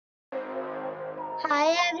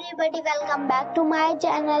Hi everybody, welcome back to my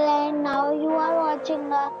channel and now you are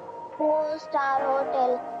watching a 4-star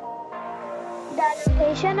hotel. The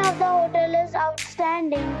location of the hotel is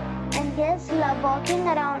outstanding and guests love walking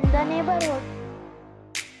around the neighborhood.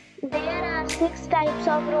 There are 6 types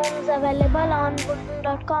of rooms available on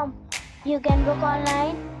booking.com. You can book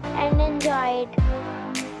online and enjoy it.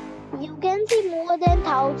 You can see more than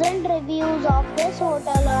 1000 reviews of this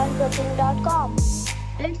hotel on booking.com.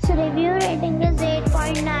 Its review rating is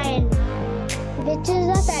 8.9, which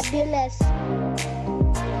is fabulous.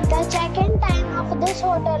 The check-in time of this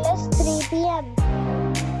hotel is 3 p.m.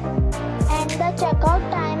 and the check-out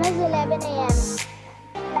time is 11 a.m.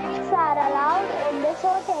 Pets are allowed in this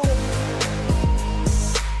hotel.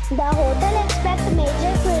 The hotel accepts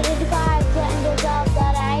major credit cards and reserves the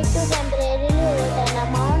right to temporarily hold an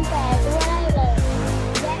amount prior to arrival.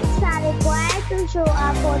 Guests are required to show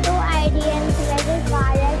a photo ID and credit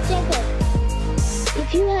card at check-in.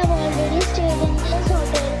 If you have already stayed in this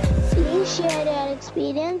hotel, please share your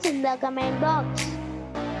experience in the comment box.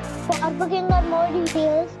 For booking or more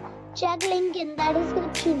details, check link in the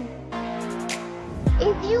description.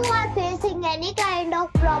 If you are facing any kind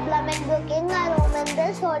of problem in booking a room in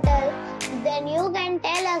this hotel, then you can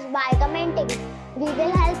tell us by commenting. We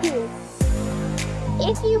will help you.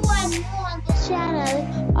 If you are new on this channel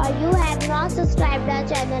or you have not subscribed our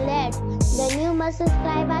channel yet, then you must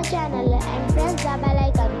subscribe our channel and press the bell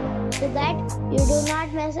icon so that you do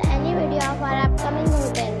not miss any video of our upcoming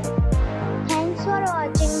hotel. Thanks for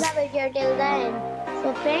watching the video till the end.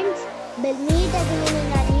 So friends, we'll meet again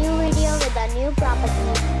in a new video with a new property.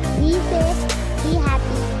 Be safe, be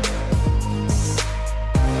happy.